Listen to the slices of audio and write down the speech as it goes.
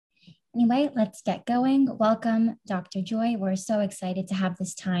Anyway, let's get going. Welcome, Dr. Joy. We're so excited to have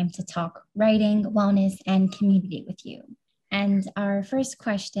this time to talk writing, wellness, and community with you. And our first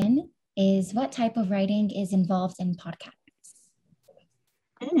question is, what type of writing is involved in podcasts?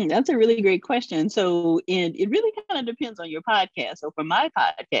 That's a really great question. So it really kind of depends on your podcast. So for my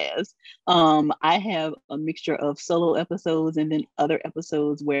podcast, I have a mixture of solo episodes and then other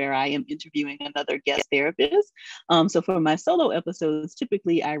episodes where I am interviewing another guest therapist. So for my solo episodes,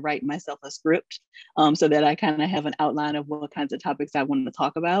 typically I write myself a script so that I kind of have an outline of what kinds of topics I want to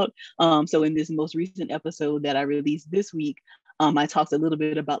talk about. So in this most recent episode that I released this week, I talked a little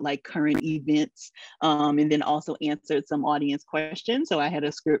bit about like current events and then also answered some audience questions. So I had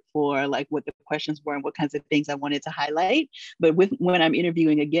a script for like what the questions were and what kinds of things I wanted to highlight. But when I'm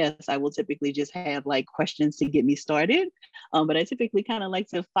interviewing a guest, I will typically just have like questions to get me started. But I typically kind of like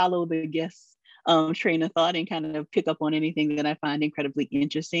to follow the guest's train of thought and kind of pick up on anything that I find incredibly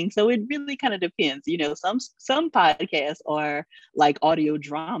interesting. So it really kind of depends. You know, some podcasts are like audio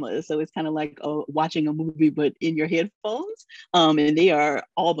dramas, so it's kind of like watching a movie but in your headphones, and they are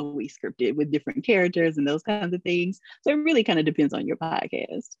all the way scripted with different characters and those kinds of things. So it really kind of depends on your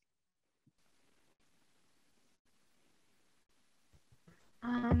podcast.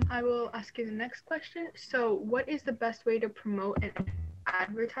 I will ask you the next question. So, what is the best way to promote and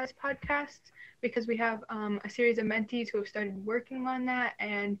advertise podcasts? Because we have a series of mentees who have started working on that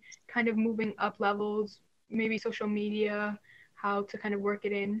and kind of moving up levels, maybe social media, how to kind of work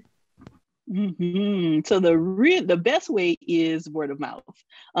it in. So the best way is word of mouth.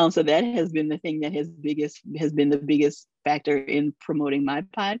 So that has been the thing that has been the biggest factor in promoting my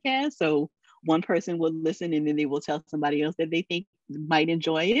podcast. So one person will listen and then they will tell somebody else that they think might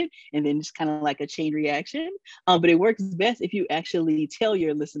enjoy it, and then just kind of like a chain reaction. But it works best if you actually tell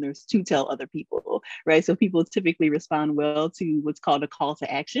your listeners to tell other people, right? So people typically respond well to what's called a call to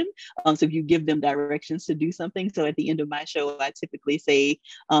action. So if you give them directions to do something. So at the end of my show, I typically say,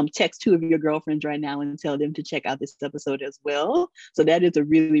 text two of your girlfriends right now and tell them to check out this episode as well. So that is a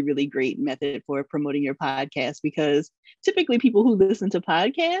really, really great method for promoting your podcast, because typically people who listen to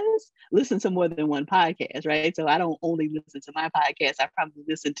podcasts listen to more than one podcast, right? So I don't only listen to my podcast. I probably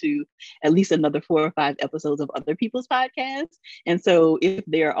listen to at least another 4 or 5 episodes of other people's podcasts. And so if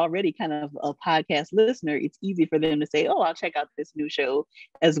they're already kind of a podcast listener, it's easy for them to say, oh, I'll check out this new show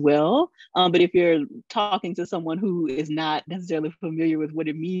as well. But if you're talking to someone who is not necessarily familiar with what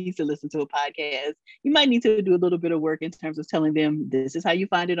it means to listen to a podcast, you might need to do a little bit of work in terms of telling them this is how you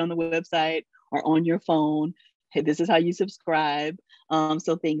find it on the website or on your phone. Hey, this is how you subscribe.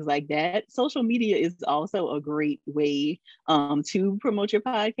 So things like that. Social media is also a great way to promote your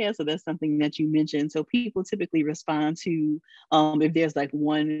podcast. So that's something that you mentioned. So people typically respond to if there's like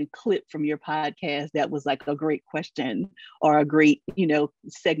one clip from your podcast that was like a great question or a great,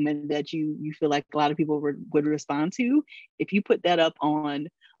 segment that you feel like a lot of people would respond to. If you put that up on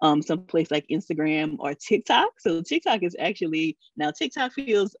someplace like Instagram or TikTok. So TikTok is actually, now TikTok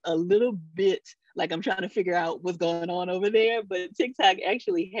feels a little bit like I'm trying to figure out what's going on over there, but TikTok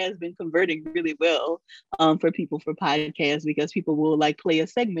actually has been converting really well for people for podcasts, because people will like play a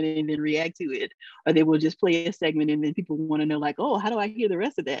segment and then react to it, or they will just play a segment and then people want to know like, oh, how do I hear the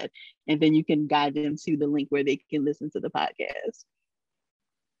rest of that? And then you can guide them to the link where they can listen to the podcast.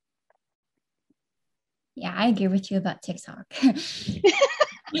 Yeah, I agree with you about TikTok.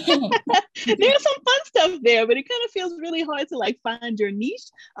 There's some fun stuff there, but it kind of feels really hard to like find your niche.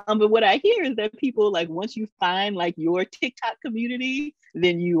 But what I hear is that people, like, once you find like your TikTok community,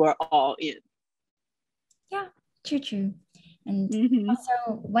 then you are all in. Yeah, true. And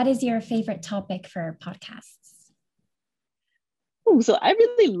also, what is your favorite topic for podcasts? So I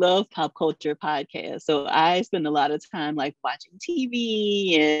really love pop culture podcasts. So I spend a lot of time like watching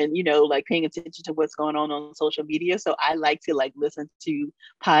TV and, like paying attention to what's going on social media. So I like to like listen to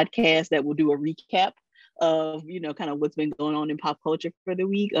podcasts that will do a recap of, kind of what's been going on in pop culture for the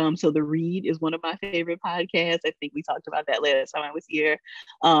week. So The Read is one of my favorite podcasts. I think we talked about that last time I was here.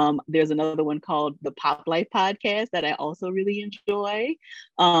 There's another one called the Pop Life Podcast that I also really enjoy.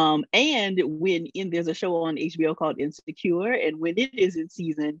 And there's a show on HBO called Insecure, and when it is in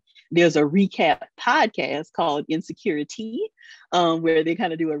season, there's a recap podcast called Insecurity, where they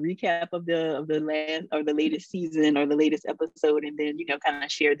kind of do a recap of the last or the latest season or the latest episode, and then kind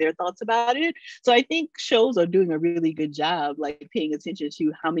of share their thoughts about it. So I think shows are doing a really good job, like paying attention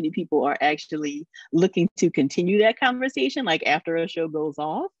to how many people are actually looking to continue that conversation, like after a show goes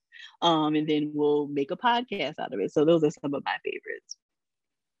off, and then we'll make a podcast out of it. So those are some of my favorites.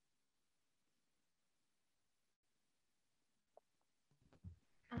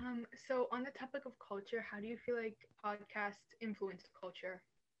 So on the topic of culture, how do you feel like podcasts influence culture?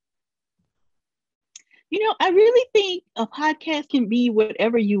 I really think a podcast can be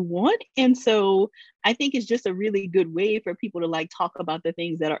whatever you want. And so I think it's just a really good way for people to like talk about the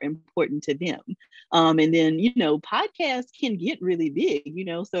things that are important to them. And then, podcasts can get really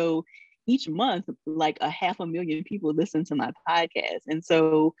big, so each month, like 500,000 people listen to my podcast. And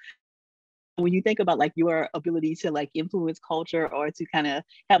so when you think about like your ability to like influence culture or to kind of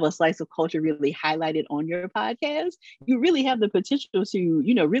have a slice of culture really highlighted on your podcast, you really have the potential to,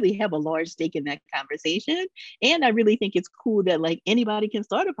 really have a large stake in that conversation. And I really think it's cool that like anybody can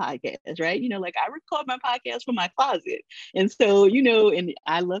start a podcast, right? Like I record my podcast from my closet. And so, and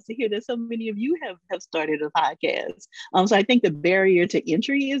I love to hear that so many of you have started a podcast. So I think the barrier to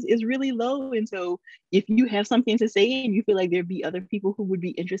entry is really low. And so if you have something to say and you feel like there'd be other people who would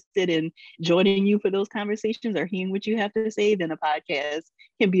be interested in joining you for those conversations or hearing what you have to say, then a podcast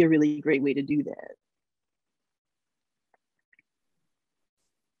can be a really great way to do that.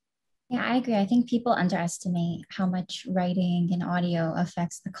 Yeah, I agree. I think people underestimate how much writing and audio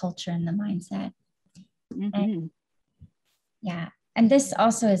affects the culture and the mindset. Mm-hmm. And yeah. And this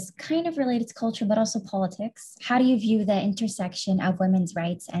also is kind of related to culture, but also politics. How do you view the intersection of women's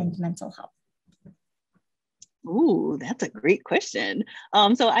rights and mental health? Ooh, that's a great question.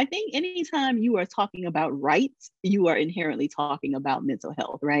 So I think anytime you are talking about rights, you are inherently talking about mental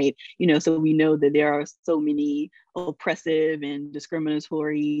health, right? So we know that there are so many oppressive and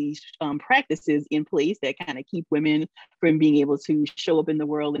discriminatory practices in place that kind of keep women from being able to show up in the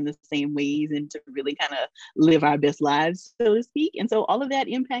world in the same ways and to really kind of live our best lives, so to speak. And so all of that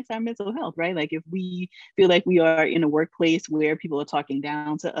impacts our mental health, right? Like if we feel like we are in a workplace where people are talking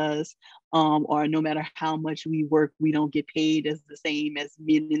down to us, or no matter how much we work, we don't get paid as the same as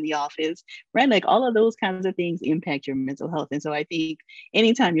men in the office, right? Like all of those kinds of things impact your mental health. And so I think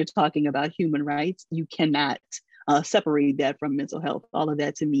anytime you're talking about human rights, you cannot separate that from mental health. All of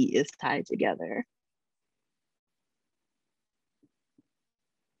that to me is tied together.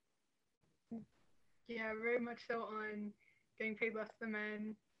 Yeah, very much so on getting paid less than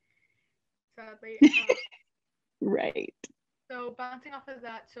men, sadly. Right. So bouncing off of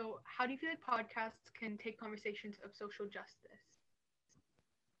that, so how do you feel like podcasts can take conversations of social justice?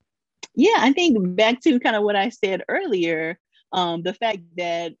 Yeah, I think back to kind of what I said earlier, the fact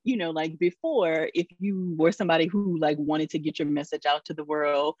that, like before, if you were somebody who like wanted to get your message out to the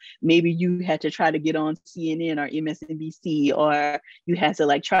world, maybe you had to try to get on CNN or MSNBC, or you had to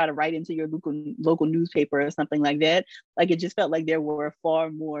like try to write into your local newspaper or something like that. Like it just felt like there were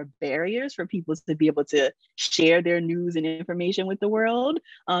far more barriers for people to be able to share their news and information with the world.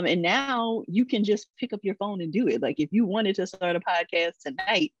 And now you can just pick up your phone and do it. Like if you wanted to start a podcast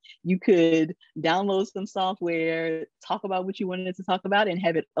tonight, you could download some software, talk about what you wanted to talk about, and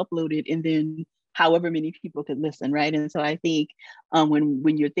have it uploaded, and then however many people could listen, right? And so I think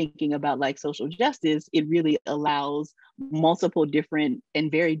when you're thinking about like social justice, it really allows multiple different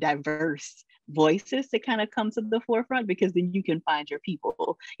and very diverse voices to kind of come to the forefront, because then you can find your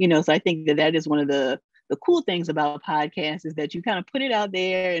people. So I think that is one of the cool things about podcasts, is that you kind of put it out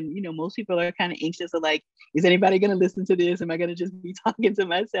there, and most people are kind of anxious of like, is anybody going to listen to this? Am I going to just be talking to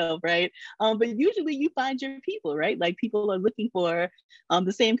myself, right? But usually you find your people, right? Like people are looking for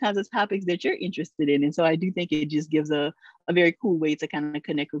the same kinds of topics that you're interested in. And so I do think it just gives a very cool way to kind of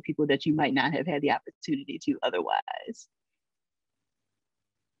connect with people that you might not have had the opportunity to otherwise.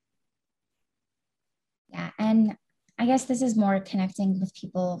 Yeah, and I guess this is more connecting with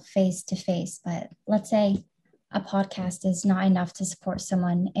people face to face, but let's say a podcast is not enough to support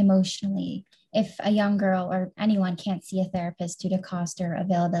someone emotionally. If a young girl or anyone can't see a therapist due to cost or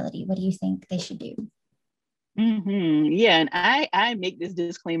availability, what do you think they should do? Mm-hmm. Yeah, and I make this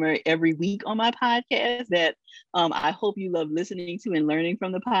disclaimer every week on my podcast that I hope you love listening to and learning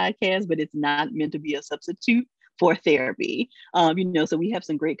from the podcast, but it's not meant to be a substitute for therapy. So we have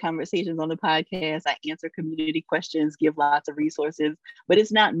some great conversations on the podcast. I answer community questions, give lots of resources, but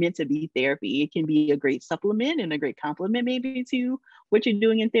it's not meant to be therapy. It can be a great supplement and a great complement maybe to what you're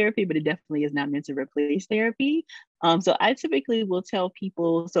doing in therapy, but it definitely is not meant to replace therapy. So I typically will tell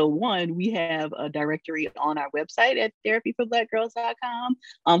people, so one, we have a directory on our website at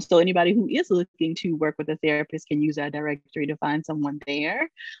therapyforblackgirls.com. So anybody who is looking to work with a therapist can use our directory to find someone there.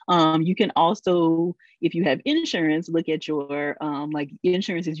 You can also, if you have insurance, look at your, like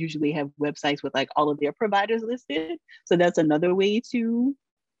insurances usually have websites with like all of their providers listed. So that's another way to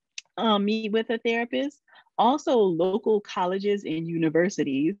meet with a therapist. Also, local colleges and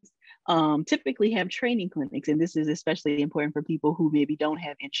universities typically have training clinics, and this is especially important for people who maybe don't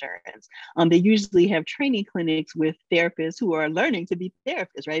have insurance. They usually have training clinics with therapists who are learning to be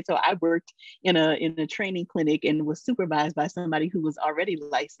therapists, right? So I worked in a training clinic and was supervised by somebody who was already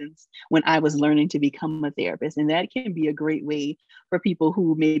licensed when I was learning to become a therapist, and that can be a great way for people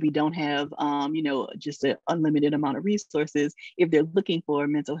who maybe don't have, just an unlimited amount of resources. If they're looking for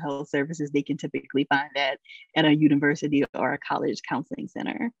mental health services, they can typically find that at a university or a college counseling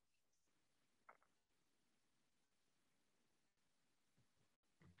center.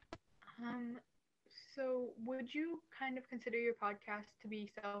 So would you kind of consider your podcast to be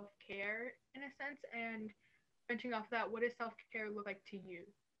self-care in a sense? And branching off that, what does self-care look like to you?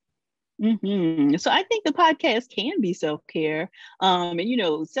 So I think the podcast can be self-care.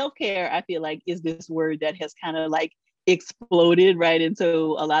 And self-care, I feel like, is this word that has kind of like exploded, right? And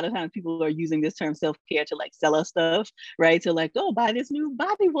so a lot of times people are using this term self-care to like sell us stuff, right? To like, oh, buy this new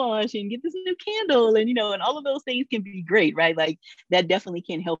body wash and get this new candle, and and all of those things can be great, right? Like that definitely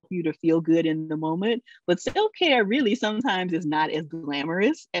can help you to feel good in the moment. But self-care really sometimes is not as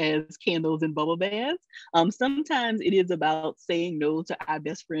glamorous as candles and bubble baths. Sometimes it is about saying no to our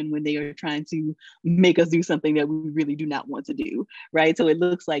best friend when they are trying to make us do something that we really do not want to do, right? So it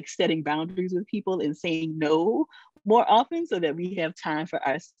looks like setting boundaries with people and saying no more often so that we have time for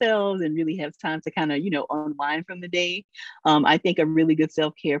ourselves and really have time to kind of, unwind from the day. I think a really good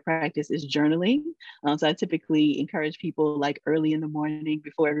self-care practice is journaling. So I typically encourage people like early in the morning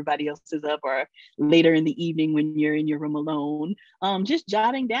before everybody else is up, or later in the evening when you're in your room alone, just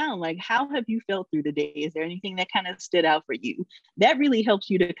jotting down like, how have you felt through the day? Is there anything that kind of stood out for you? That really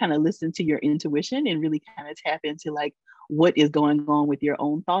helps you to kind of listen to your intuition and really kind of tap into like what is going on with your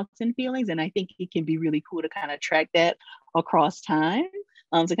own thoughts and feelings. And I think it can be really cool to kind of track that across time,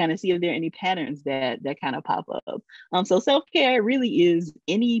 to kind of see if there are any patterns that kind of pop up. So self-care really is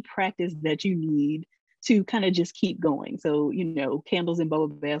any practice that you need to kind of just keep going. So, candles and bubble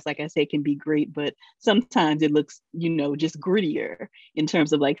baths, like I say, can be great, but sometimes it looks, just grittier in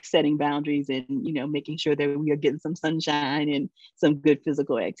terms of like setting boundaries and, making sure that we are getting some sunshine and some good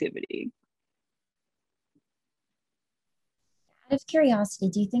physical activity. Out of curiosity,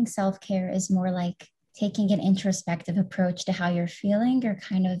 do you think self-care is more like taking an introspective approach to how you're feeling, or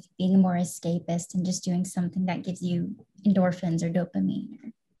kind of being more escapist and just doing something that gives you endorphins or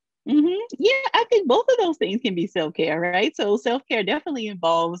dopamine? Yeah, I think both of those things can be self-care, right? So self-care definitely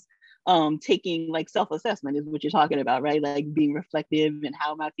involves taking like self-assessment is what you're talking about, right? Like being reflective and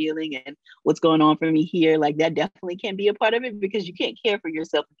how am I feeling and what's going on for me here. Like that definitely can be a part of it, because you can't care for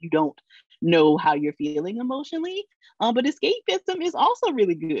yourself if you don't know how you're feeling emotionally. But escapism is also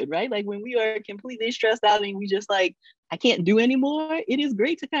really good, right? Like when we are completely stressed out and we just like, I can't do anymore, it is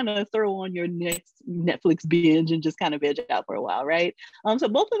great to kind of throw on your next Netflix binge and just kind of veg out for a while, right? So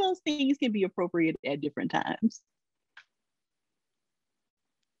both of those things can be appropriate at different times.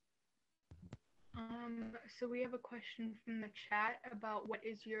 So we have a question from the chat about what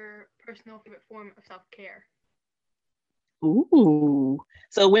is your personal favorite form of self-care? Ooh.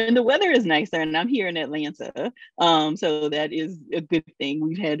 So when the weather is nicer, and I'm here in Atlanta, so that is a good thing.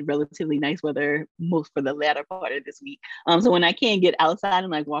 We've had relatively nice weather most for the latter part of this week. So when I can get outside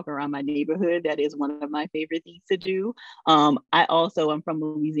and like walk around my neighborhood, that is one of my favorite things to do. I'm from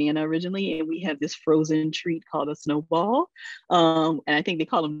Louisiana originally, and we have this frozen treat called a snowball. And I think they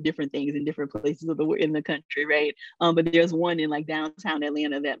call them different things in different places in the country, right? But there's one in like downtown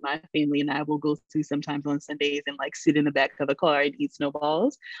Atlanta that my family and I will go to sometimes on Sundays and like sit in the back of the car and eat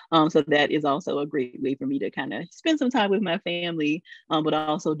snowballs. So that is also a great way for me to kind of spend some time with my family, but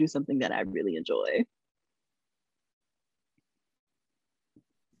also do something that I really enjoy.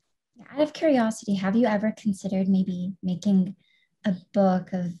 Out of curiosity, have you ever considered maybe making a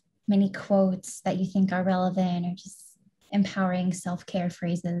book of many quotes that you think are relevant or just empowering self-care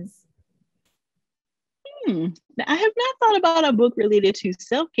phrases? I have not thought about a book related to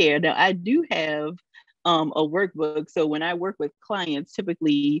self-care. Now, I do have a workbook. So when I work with clients,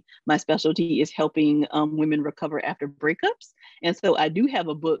 typically my specialty is helping women recover after breakups. And so I do have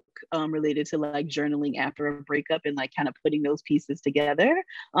a book related to like journaling after a breakup and like kind of putting those pieces together.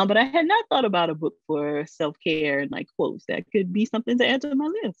 But I had not thought about a book for self-care and like quotes. That could be something to add to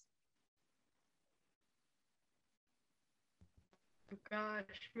my list. Oh gosh,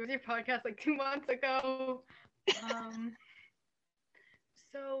 was your podcast like 2 months ago?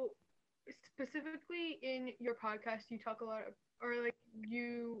 So specifically in your podcast, you talk a lot of, or like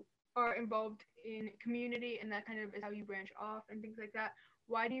you are involved in community, and that kind of is how you branch off and things like that.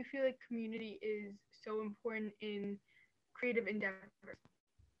 Why do you feel like community is so important in creative endeavors?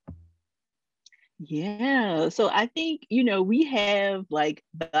 Yeah. So I think, we have like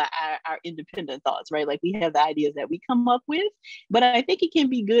our independent thoughts, right? Like we have the ideas that we come up with, but I think it can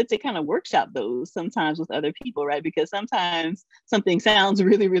be good to kind of workshop those sometimes with other people, right? Because sometimes something sounds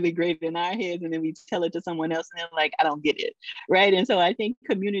really, really great in our heads and then we tell it to someone else and they're like, I don't get it, right? And so I think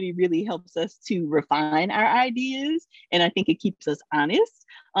community really helps us to refine our ideas, and I think it keeps us honest.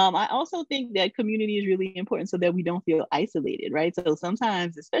 I also think that community is really important so that we don't feel isolated, right? So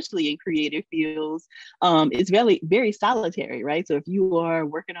sometimes, especially in creative fields, it's very, very solitary, right? So if you are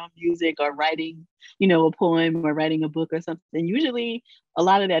working on music or writing, a poem or writing a book or something, usually a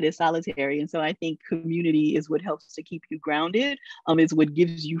lot of that is solitary. And so I think community is what helps to keep you grounded, is what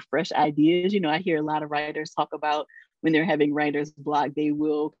gives you fresh ideas. I hear a lot of writers talk about when they're having writer's block, they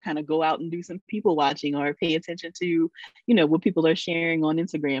will kind of go out and do some people watching or pay attention to, what people are sharing on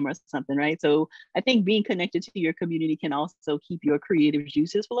Instagram or something, right? So I think being connected to your community can also keep your creative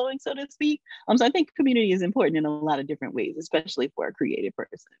juices flowing, so to speak. So I think community is important in a lot of different ways, especially for a creative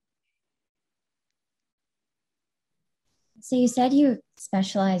person. So you said you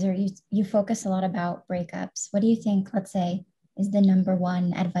specialize, or you focus a lot about breakups. What do you think, let's say, is the number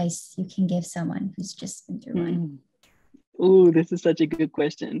one advice you can give someone who's just been through one? Ooh, this is such a good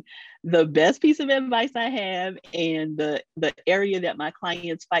question. The best piece of advice I have, and the area that my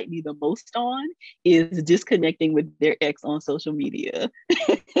clients fight me the most on, is disconnecting with their ex on social media.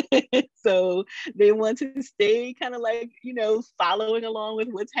 So they want to stay kind of like, following along with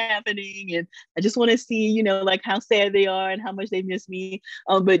what's happening. And I just want to see, like how sad they are and how much they miss me.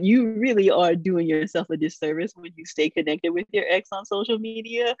 But you really are doing yourself a disservice when you stay connected with your ex on social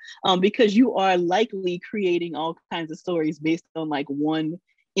media, because you are likely creating all kinds of stories based on like one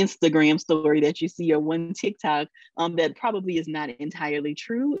Instagram story that you see or one TikTok, that probably is not entirely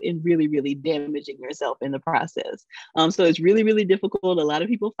true, and really, really damaging yourself in the process. So it's really, really difficult. A lot of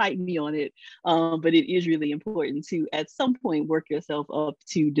people fight me on it, but it is really important to, at some point, work yourself up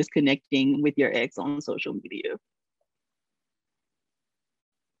to disconnecting with your ex on social media.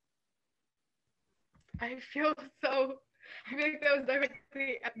 I feel like that was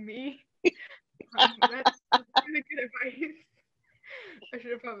directly at me. That's really good advice. I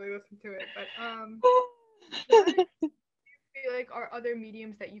should have probably listened to it, but what do you feel like are other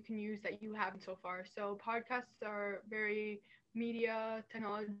mediums that you can use that you haven't so far? So podcasts are very media,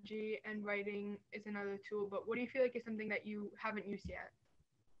 technology, and writing is another tool. But what do you feel like is something that you haven't used yet?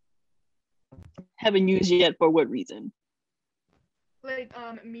 Haven't used yet for what reason? Like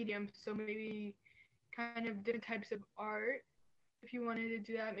mediums, so maybe kind of different types of art. If you wanted to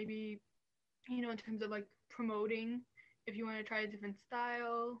do that, maybe in terms of like promoting, if you want to try a different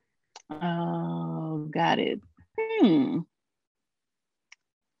style. Oh, got it. I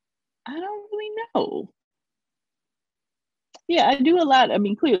don't really know. Yeah, I do a lot. I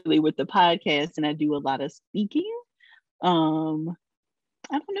mean, clearly with the podcast, and I do a lot of speaking. Um,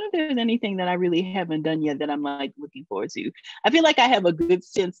 I don't know if there's anything that I really haven't done yet that I'm like looking forward to. I feel like I have a good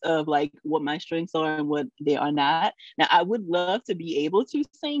sense of like what my strengths are and what they are not. Now, I would love to be able to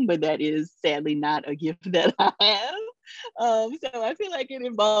sing, but that is sadly not a gift that I have. So I feel like it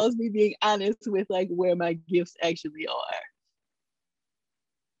involves me being honest with like where my gifts actually are.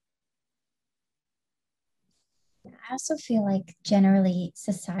 I also feel like generally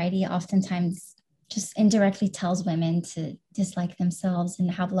society oftentimes just indirectly tells women to dislike themselves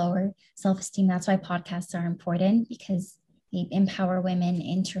and have lower self-esteem. That's why podcasts are important, because they empower women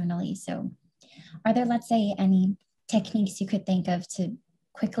internally. So are there, let's say, any techniques you could think of to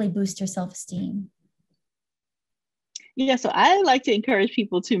quickly boost your self-esteem? Yeah, so I like to encourage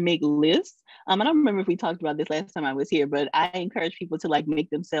people to make lists. I don't remember if we talked about this last time I was here, but I encourage people to like make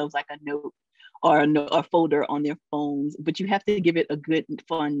themselves like a note or a folder on their phones, but you have to give it a good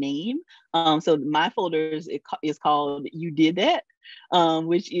fun name. So my folders is called "You Did That,"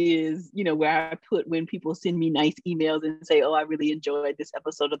 which is where I put when people send me nice emails and say, "Oh, I really enjoyed this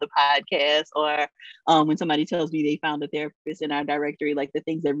episode of the podcast," or when somebody tells me they found a therapist in our directory, like the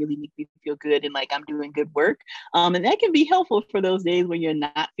things that really make me feel good and like I'm doing good work. And that can be helpful for those days when you're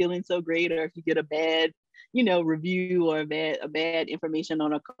not feeling so great, or if you get a bad review or a bad information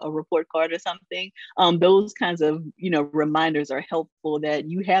on a report card or something. Those kinds of reminders are helpful that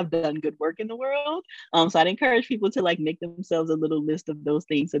you have done good work in the world. So I'd encourage people to like make themselves a little list of those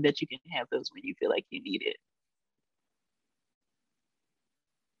things so that you can have those when you feel like you need it.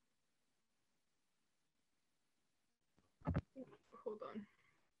 Hold on.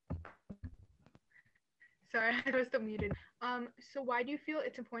 Sorry, I was still muted. So why do you feel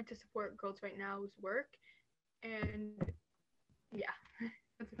it's important to support Girls Right Now's work? And yeah,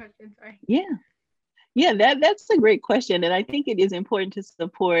 that's the question. Sorry. Yeah. Yeah, that's a great question. And I think it is important to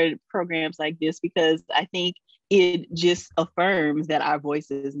support programs like this because I think it just affirms that our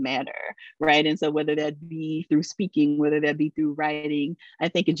voices matter, right? And so whether that be through speaking, whether that be through writing, I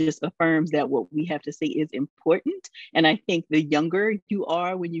think it just affirms that what we have to say is important. And I think the younger you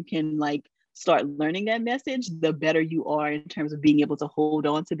are when you can like start learning that message, the better you are in terms of being able to hold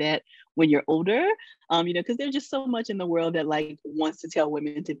on to that when you're older. Because there's just so much in the world that like wants to tell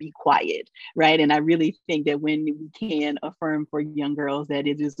women to be quiet, right? And I really think that when we can affirm for young girls that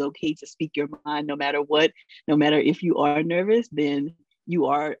it is okay to speak your mind no matter what, no matter if you are nervous, then you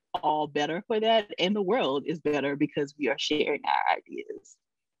are all better for that. And the world is better because we are sharing our ideas.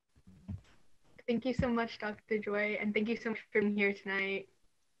 Thank you so much, Dr. Joy, and thank you so much for being here tonight.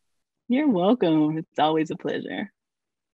 You're welcome. It's always a pleasure.